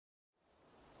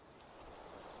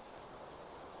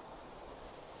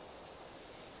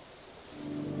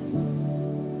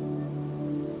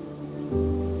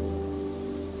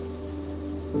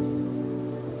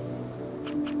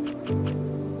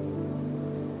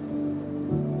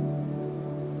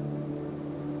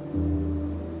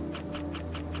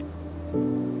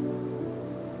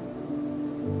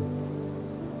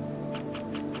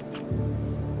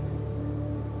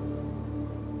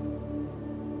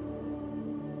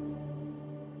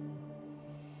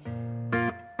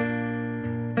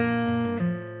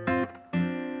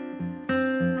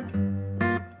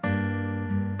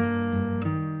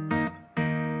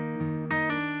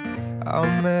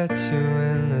I met you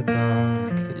in the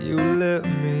dark, you lit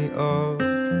me up.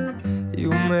 You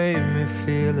made me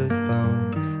feel as though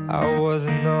I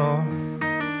wasn't off.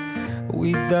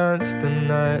 We danced the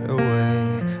night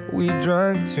away, we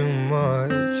drank too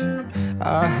much.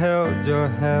 I held your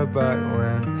hair back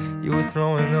when you were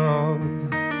throwing up.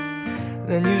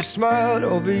 Then you smiled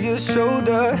over your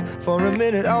shoulder. For a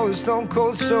minute I was stone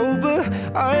cold sober.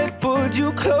 I pulled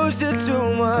you closer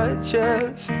to my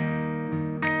chest,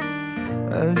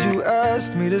 and you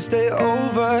asked me to stay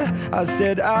over. I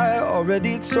said I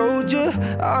already told you,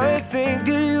 I think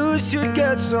that you should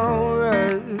get some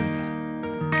rest.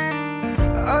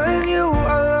 I knew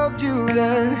I loved you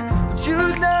then, but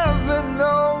you'd never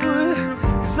know.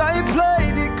 'Cause I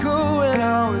played it cool and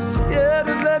I was scared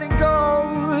of letting go.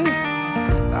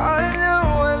 I knew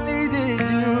I needed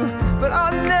you, but I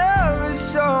never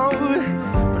showed.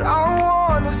 But I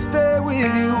wanna stay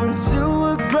with you until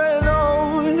we're grown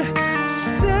old. Just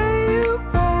say you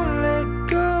won't let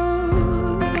go.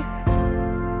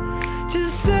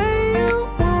 Just say you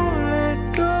won't let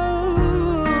go.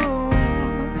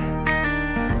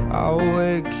 I'll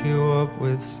wake you up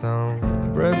with some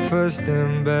breakfast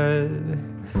in bed.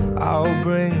 I'll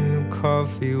bring you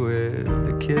coffee with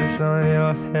a kiss on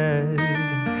your head.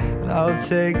 And I'll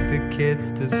take the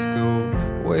kids to school,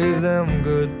 wave them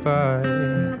goodbye.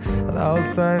 And I'll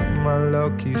thank my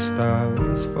lucky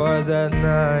stars for that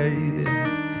night.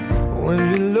 When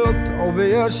you looked over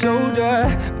your shoulder,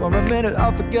 for a minute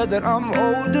I forget that I'm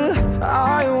older.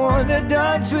 I wanna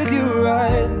dance with you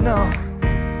right now.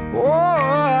 Oh,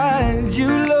 and you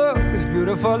look as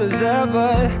beautiful as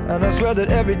ever, and I swear that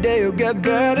every day you'll get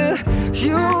better.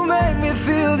 You make me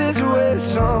feel this way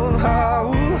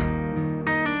somehow.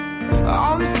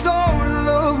 I'm so in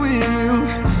love with you,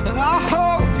 and I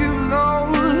hope you know,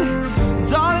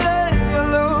 darling, your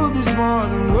love is more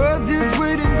than worth its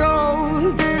weight in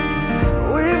gold.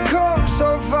 We've come so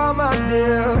far, my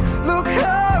dear, look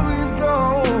how we've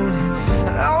grown.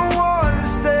 And I wanna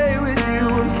stay with you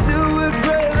until we're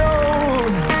great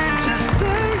old. Just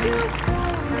say you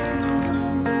won't let go.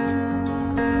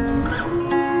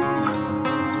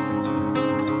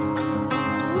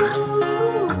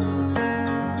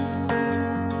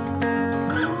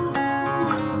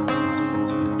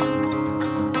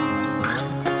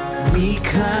 We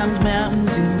climbed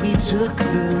mountains and we took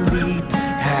the leap.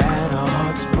 Had our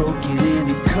hearts broken and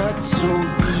it cut so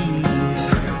deep.